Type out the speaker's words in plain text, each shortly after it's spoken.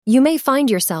You may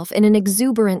find yourself in an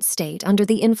exuberant state under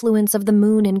the influence of the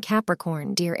moon in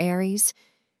Capricorn, dear Aries.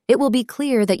 It will be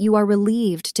clear that you are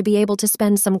relieved to be able to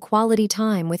spend some quality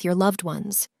time with your loved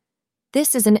ones.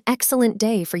 This is an excellent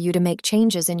day for you to make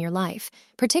changes in your life,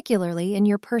 particularly in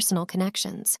your personal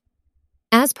connections.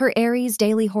 As per Aries'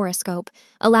 daily horoscope,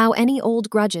 allow any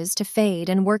old grudges to fade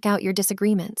and work out your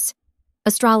disagreements.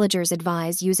 Astrologers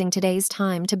advise using today's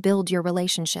time to build your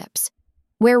relationships.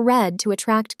 Wear red to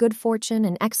attract good fortune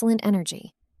and excellent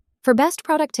energy. For best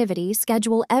productivity,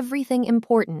 schedule everything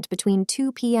important between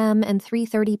 2 p.m. and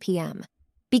 3:30 p.m.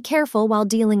 Be careful while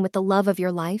dealing with the love of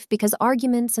your life because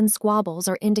arguments and squabbles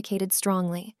are indicated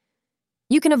strongly.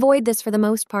 You can avoid this for the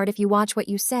most part if you watch what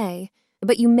you say,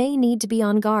 but you may need to be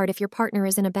on guard if your partner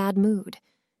is in a bad mood.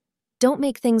 Don't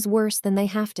make things worse than they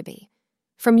have to be.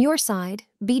 From your side,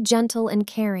 be gentle and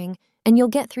caring, and you'll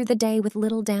get through the day with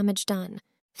little damage done.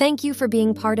 Thank you for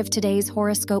being part of today's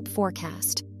horoscope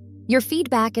forecast. Your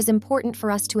feedback is important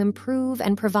for us to improve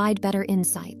and provide better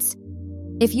insights.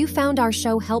 If you found our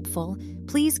show helpful,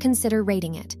 please consider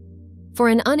rating it. For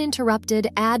an uninterrupted,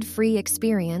 ad-free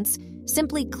experience,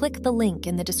 simply click the link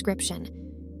in the description.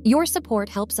 Your support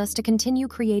helps us to continue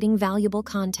creating valuable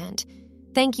content.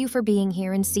 Thank you for being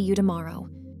here and see you tomorrow.